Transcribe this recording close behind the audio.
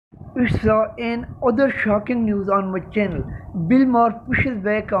It's an other shocking news on my channel. Bill Maher pushes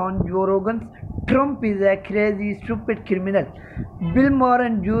back on Joe Rogan's Trump is a crazy, stupid criminal. Bill Maher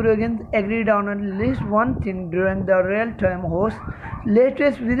and Joe Rogan agreed on at least one thing during the real-time host's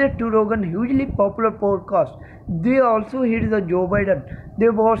latest visit to Rogan's hugely popular podcast. They also hit the Joe Biden. They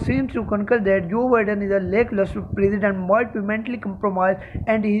both seem to concur that Joe Biden is a lackluster president, might be mentally compromised,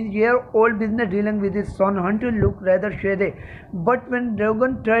 and his year-old business dealing with his son Hunter look rather shady. But when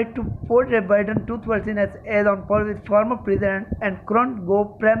Rogan tried to portray Biden's trustworthiness as on par with former president and current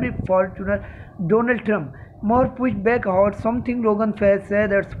primary frontrunner Donald Trump, Maher pushed back hard, something Rogan said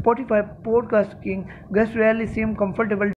that Spotify podcast king guests rarely seem comfortable